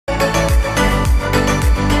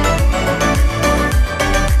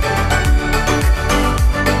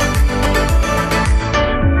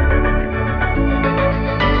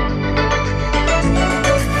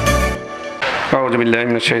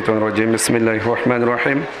বিল্লাহি মিনাশ শাইতানির রাজিম বিসমিল্লাহির রহমানির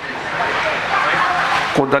রহিম।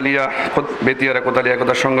 কোদালিয়া বেতিয়ারা কোদালিয়া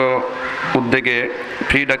একতা সংঘ উদ্যোগে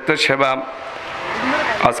ফ্রি ডাক্তার সেবা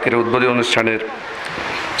আজকের উদ্বোধনী অনুষ্ঠানের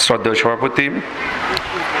শ্রদ্ধেয় সভাপতি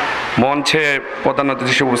মঞ্চে প্রধান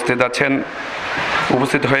অতিথি হিসেবে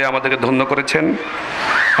উপস্থিত হয়ে আমাদেরকে ধন্য করেছেন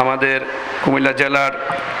আমাদের কুমিল্লা জেলার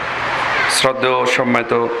শ্রদ্ধেয়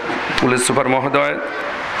সম্মানিত পুলিশ সুপার মহোদয়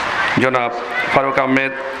জনাব ফারুক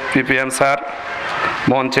আহমেদ পিপিএম স্যার।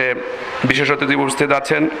 মঞ্চে বিশেষ অতিথি উপস্থিত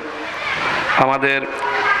আছেন আমাদের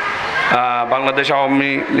বাংলাদেশ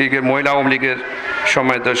আওয়ামী লীগের মহিলা আওয়ামী লীগের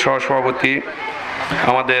সম্মানিত সহসভাপতি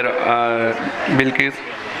আমাদের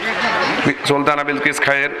সুলতানা বিলকিস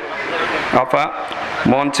খায়ের আপা।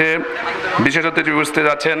 মঞ্চে বিশেষ অতিথি উপস্থিত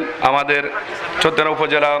আছেন আমাদের চৌদ্দগ্রাম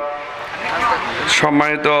উপজেলা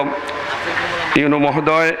সম্মানিত ইউনো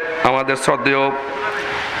মহোদয়, আমাদের শ্রদ্ধেয়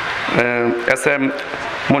SM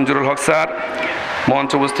মঞ্জুরুল হক স্যার।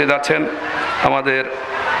 মঞ্চে উপস্থিত আছেন আমাদের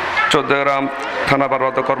চৌদ্দগ্রাম থানা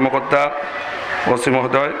ভারপ্রাপ্ত কর্মকর্তা ওসি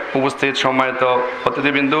মহোদয়, উপস্থিত সম্মানিত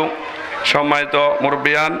অতিথিবৃন্দু, সম্মানিত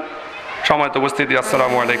মুরব্বিয়ান, সম্মানিত উপস্থিতি,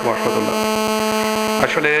 আসসালামু আলাইকুম রহমতুল্লাহ।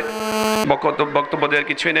 আসলে বক্তব্য দেওয়ার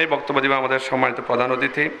কিছুই নেই, বক্তব্য দেবেন আমাদের সম্মানিত প্রধান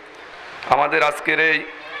অতিথি। আমাদের আজকের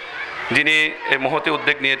যিনি এই মহতি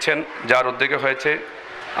উদ্যোগ নিয়েছেন, যার উদ্যোগে হয়েছে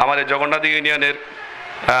আমাদের জগন্নাথ ইউনিয়নের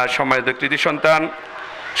সম্মানিত কৃতি সন্তান,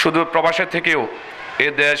 শুধু প্রবাসের থেকেও এ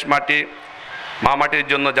দেশ মাটি মা মাটির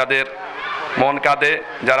জন্য যাদের মন কাঁদে,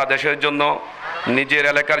 যারা দেশের জন্য নিজের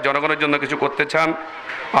এলাকার জনগণের জন্য কিছু করতে চান,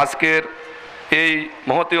 আজকের এই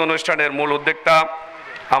মহতি অনুষ্ঠানের মূল উদ্যোক্তা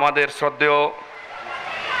আমাদের শ্রদ্ধেয়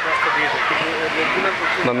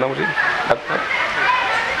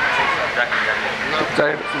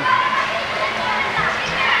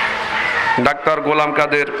ডাক্তার গোলাম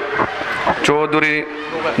কাদের চৌধুরী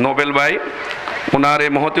নোবেল ভাই। ওনার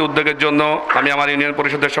এই মহতি উদ্যোগের জন্য আমি আমার ইউনিয়ন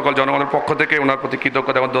পরিষদের সকল জনগণের পক্ষ থেকে ওনার প্রতি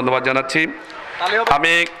কৃতজ্ঞতা এবং ধন্যবাদ জানাচ্ছি।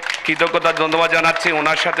 আমি কৃতজ্ঞতার ধন্যবাদ জানাচ্ছি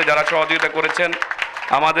ওনার সাথে যারা সহযোগিতা করেছেন,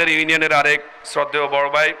 আমাদের ইউনিয়নের আরেক শ্রদ্ধেয় বড়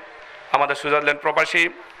ভাই, আমাদের সুইজারল্যান্ড প্রবাসী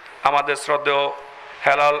আমাদের শ্রদ্ধেয়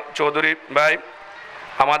হেলাল চৌধুরী ভাই,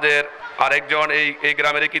 আমাদের আরেকজন এই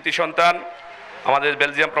গ্রামের কৃতি সন্তান আমাদের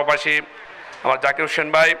বেলজিয়াম প্রবাসী আমার জাকির হোসেন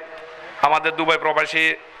ভাই, আমাদের দুবাই প্রবাসী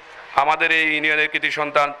আমাদের এই ইউনিয়নের কৃতি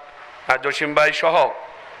সন্তান জসিম ভাই সহ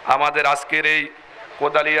আমাদের আজকের এই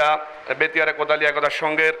বেতিয়ারা কোদালিয়া একতা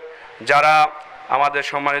সংঘের যারা আমাদের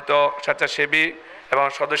সম্মানিত স্বেচ্ছাসেবী এবং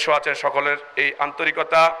সদস্য আছেন, সকলের এই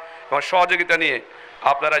আন্তরিকতা এবং সহযোগিতা নিয়ে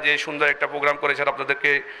আপনারা যে সুন্দর একটা প্রোগ্রাম করেছেন,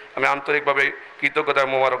 আপনাদেরকে আমি আন্তরিকভাবে কৃতজ্ঞতা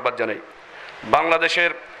এবং মোবারকবাদ জানাই।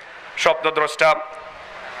 বাংলাদেশের স্বপ্নদ্রষ্টা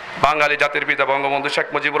বাঙালি জাতির পিতা বঙ্গবন্ধু শেখ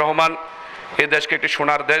মুজিবুর রহমান এই দেশকে একটি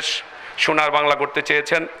সোনার দেশ, সোনার বাংলা গড়তে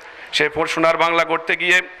চেয়েছেন। সেই সোনার বাংলা গড়তে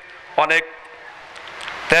গিয়ে অনেক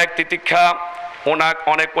ত্যাগ তিতিক্ষা,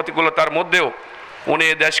 অনেক প্রতিকূলতার মধ্যেও উনি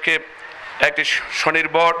এই দেশকে একটি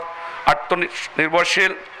স্বনির্ভর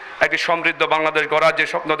আত্মনির্ভরশীল একটি সমৃদ্ধ বাংলাদেশ গড়ার যে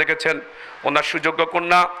স্বপ্ন দেখেছেন, ওনার সুযোগ্য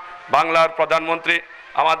কন্যা বাংলার প্রধানমন্ত্রী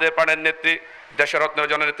আমাদের প্রাণের নেত্রী দেশরত্ন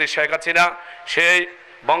জননেত্রী শেখ হাসিনা সেই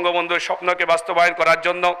বঙ্গবন্ধুর স্বপ্নকে বাস্তবায়ন করার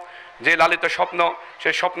জন্য, যে লালিত স্বপ্ন,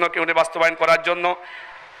 সেই স্বপ্নকে উনি বাস্তবায়ন করার জন্য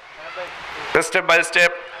স্টেপ বাই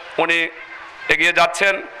স্টেপ উনি এগিয়ে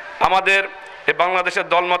যাচ্ছেন। আমাদের এই বাংলাদেশের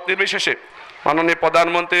দলমত নির্বিশেষে মাননীয়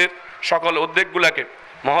প্রধানমন্ত্রীর সকল উদ্যোগগুলোকে,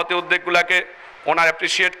 মহতি উদ্যোগগুলোকে ওনার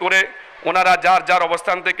অ্যাপ্রিসিয়েট করে ওনারা যার যার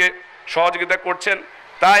অবস্থান থেকে সহযোগিতা করছেন,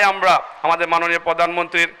 তাই আমরা আমাদের মাননীয়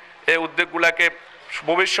প্রধানমন্ত্রীর এই উদ্যোগগুলোকে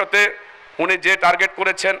ভবিষ্যতে উনি যে টার্গেট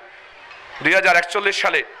করেছেন 2041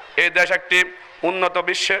 সালে এই দেশ একটি উন্নত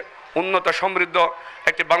বিশ্বে উন্নত সমৃদ্ধ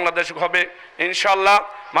একটি বাংলাদেশ হবে ইনশাআল্লাহ।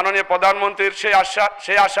 মাননীয় প্রধানমন্ত্রীর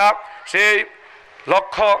সেই আশা সেই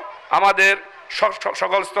লক্ষ্য আমাদের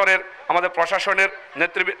সকল স্তরের আমাদের প্রশাসনের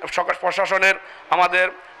প্রশাসনের আমাদের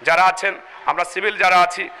যারা আছেন, আমরা সিভিল যারা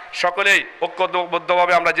আছি সকলেই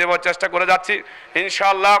ঐক্যবদ্ধভাবে আমরা যেভাবে চেষ্টা করে যাচ্ছি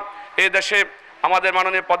ইনশাআল্লাহ এই দেশে আমাদের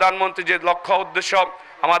মাননীয় প্রধানমন্ত্রী যে লক্ষ্য উদ্দেশ্য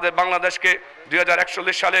আমাদের বাংলাদেশকে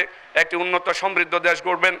 2041 সালে একটি উন্নত সমৃদ্ধ দেশ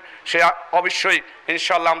গড়বেন, সে অবশ্যই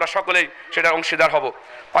ইনশাআল্লাহ আমরা সকলেই সেটার অংশীদার হব।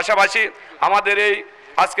 পাশাপাশি আমাদের এই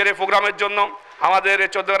আজকের এই প্রোগ্রামের জন্য আমাদের এই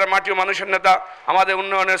চৌদ্দগ্রামের মাটি ও মানুষের নেতা, আমাদের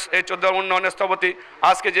এই চৌদ্দগ্রাম উন্নয়নের স্থপতি,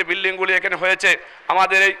 আজকে যে বিল্ডিংগুলি এখানে হয়েছে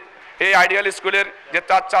আমাদের এই আইডিয়াল স্কুলের যে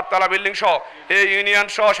 4 বিল্ডিং সহ এই ইউনিয়ন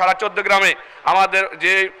সহ সারা চৌদ্দগ্রামে আমাদের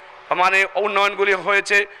যে উন্নয়নগুলি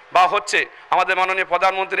হয়েছে বা হচ্ছে, আমাদের মাননীয়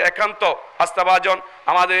প্রধানমন্ত্রীর একান্ত আস্থাভাজন,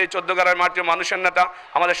 আমাদের এই চৌদ্দগ্রামের মাটি ও মানুষের নেতা,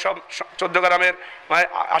 আমাদের সব চৌদ্দগ্রামের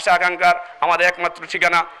আশা আকাঙ্ক্ষার আমাদের একমাত্র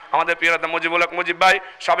ঠিকানা আমাদের প্রিয় নেতা মুজিবুল হক মুজিব ভাই,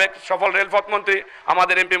 সাবেক সফল রেলপথ মন্ত্রী,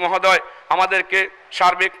 আমাদের এমপি মহোদয় আমাদেরকে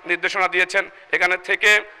সার্বিক নির্দেশনা দিয়েছেন। এখানে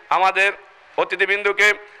থেকে আমাদের অতিথিবৃন্দকে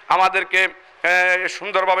আমাদেরকে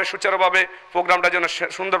সুন্দরভাবে সুচারুভাবে প্রোগ্রামটা যেন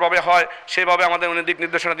সুন্দরভাবে হয় সেভাবে আমাদের উনি দিক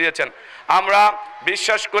নির্দেশনা দিয়েছেন। আমরা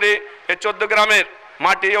বিশ্বাস করি এই 14 গ্রামের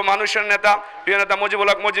মাটি ও মানুষের নেতা প্রিয় নেতা মুজিবুল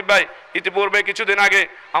হক মুজিব ভাই ইতিপূর্বে কিছুদিন আগে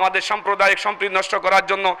আমাদের সাম্প্রদায়িক সম্প্রীতি নষ্ট করার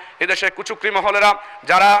জন্য এদেশে কুচক্রী মহলেরা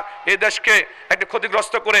যারা এই দেশকে একটি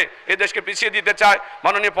ক্ষতিগ্রস্ত করে এই দেশকে পিছিয়ে দিতে চায়,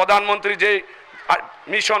 মাননীয় প্রধানমন্ত্রী যে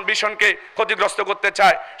মিশনকে ক্ষতিগ্রস্ত করতে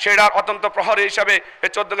চায় সেটার অত্যন্ত প্রহরী হিসাবে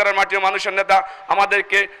এই 14 গ্রামের মাটি ও মানুষের নেতা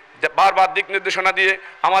আমাদেরকে বারবার দিক নির্দেশনা দিয়ে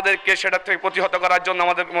আমাদেরকে সেটা থেকে প্রতিহত করার জন্য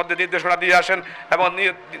আমাদের মধ্যে নির্দেশনা দিয়ে আসেন এবং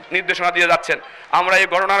নির্দেশনা দিয়ে যাচ্ছেন। আমরা এই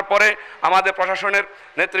ঘটনার পরে আমাদের প্রশাসনের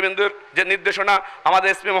নেতৃবৃন্দের যে নির্দেশনা, আমাদের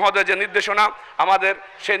এসপি মহোদয়ের যে নির্দেশনা, আমাদের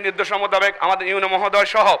সেই নির্দেশনা মোতাবেক আমাদের ইউনো মহোদয়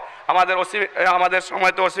সহ আমাদের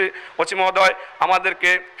সময়ত ওসি মহোদয় আমাদেরকে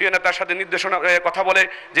প্রিয় নেতার সাথে নির্দেশনা কথা বলে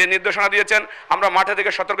যে নির্দেশনা দিয়েছেন, আমরা মাঠে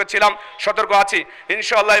থেকে সতর্ক আছি।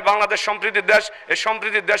 ইনশাআল্লাহ বাংলাদেশ সম্প্রীতির দেশ, এই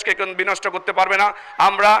সম্প্রীতির দেশকে কেউ বিনষ্ট করতে পারবে না।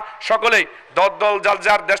 আমরা সকলেই দল যার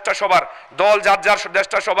যার দেশটা সবার, দল যার যার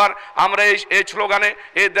দেশটা সবার, আমরা এই স্লোগানে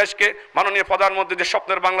এই দেশকে মাননীয় প্রধানমন্ত্রী যে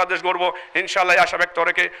স্বপ্নের বাংলাদেশ গড়ব ইনশাআল্লাহ আশা ব্যক্ত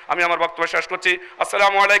রেখে আমি আমার বক্তব্য শেষ করছি।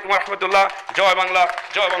 আসসালামু আলাইকুম রহমতুল্লাহ। জয় বাংলা,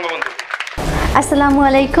 জয় বঙ্গবন্ধু। Assalamu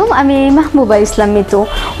alaikum, আমি মাহবুবা ইসলাম Mitu.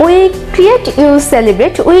 We create, you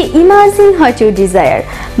celebrate, we imagine what you desire.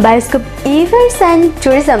 Bioscope Events and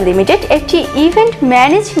Tourism Limited একটি ইভেন্ট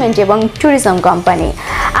ম্যানেজমেন্ট এবং ট্যুরিজম কোম্পানি।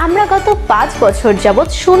 আমরা গত 5 বছর যাবৎ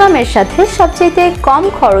সুনামের সাথে সবচেয়ে কম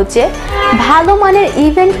খরচে ভালো মানের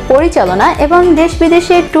ইভেন্ট পরিচালনা এবং দেশ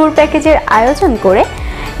বিদেশে ট্যুর প্যাকেজের আয়োজন করে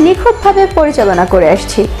নিখুঁতভাবে পরিচালনা করে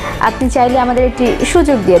আসছি। আপনি চাইলে আমাদের একটি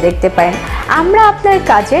সুযোগ দিয়ে দেখতে পারেন। আমরা আপনার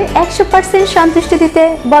কাজের 100% সন্তুষ্টি দিতে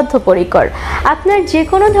বদ্ধপরিকর। আপনার যে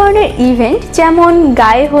কোনো ধরনের ইভেন্ট যেমন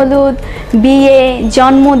গায়ে হলুদ, বিয়ে,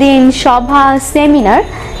 জন্মদিন, সভা, seminar,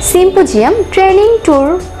 symposium, training, tour,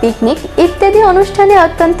 picnic ইত্যাদি অনুষ্ঠানে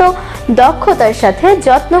অত্যন্ত দক্ষতার সাথে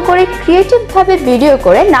যত্ন করে ক্রিয়েটিভভাবে ভিডিও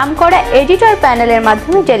করে নামকরা এডিটর প্যানেলের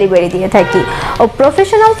মাধ্যমে ডেলিভারি দিয়ে থাকি ও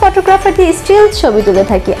প্রফেশনাল ফটোগ্রাফার দিয়ে স্টিল ছবি তুলে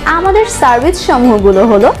থাকি। আমাদের সার্ভিস সমূহগুলো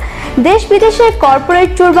হলো দেশ বিদেশে কর্পোরেট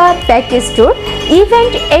ট্যুর বা package tour,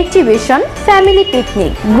 event exhibition, family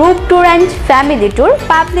picnic, group tour and family tour,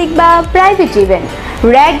 public বা private event,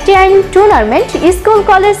 rag day and tournament, school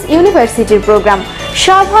college ইউনিভার্সিটির প্রোগ্রাম,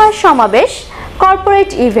 সভা সমাবেশ,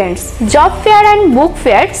 corporate events, job fair and book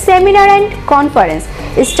fair, seminar and conference,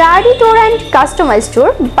 study tour and customized tour,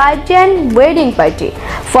 birthday and wedding party,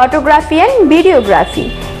 photography and videography,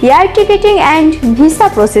 air ticketing and visa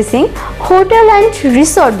processing, hotel and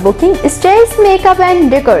resort booking, stage makeup and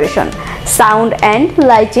decoration, sound and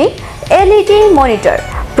lighting, LED monitor,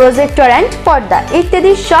 projector and পর্দা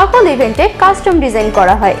ইত্যাদি সকল ইভেন্টে custom design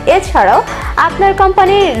করা হয়। এছাড়াও আপনার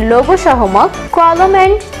কোম্পানির logo সহ মগ, কলম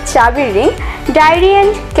অ্যান্ড চাবির ring, diary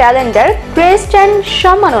and calendar, crest and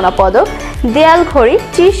সম্মাননা পদক, দেয়াল ঘড়ি,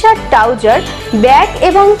 টি শার্ট, ট্রাউজার, ব্যাগ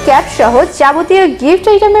এবং ক্যাপ সহ যাবতীয় গিফট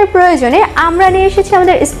আইটেমের প্রয়োজনে আমরা নিয়ে এসেছি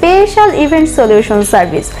আমাদের স্পেশাল ইভেন্ট সলিউশন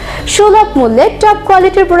সার্ভিস। সুলভ মূল্যে টপ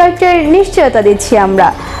কোয়ালিটির প্রোডাক্টের নিশ্চয়তা দিচ্ছি আমরা।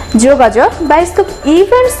 যোগাযোগ bioscope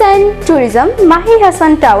events and tourism, Mahi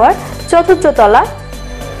Hasan tower, 4th তলা,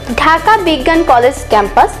 ঢাকা বিজ্ঞান কলেজ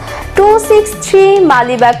ক্যাম্পাস, 263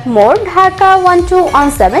 মালিবাগ মোড়, ঢাকা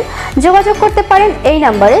 1217। যোগাযোগ করতে পারেন এই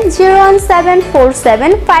নম্বরে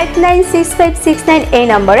 01747596569 এই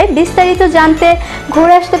নম্বরে। বিস্তারিত জানতে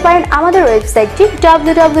ঘুরে আসতে পারেন আমাদের ওয়েবসাইটটি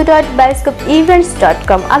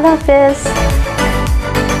www.bioscopeevents.com। আল্লাহ হাফেজ।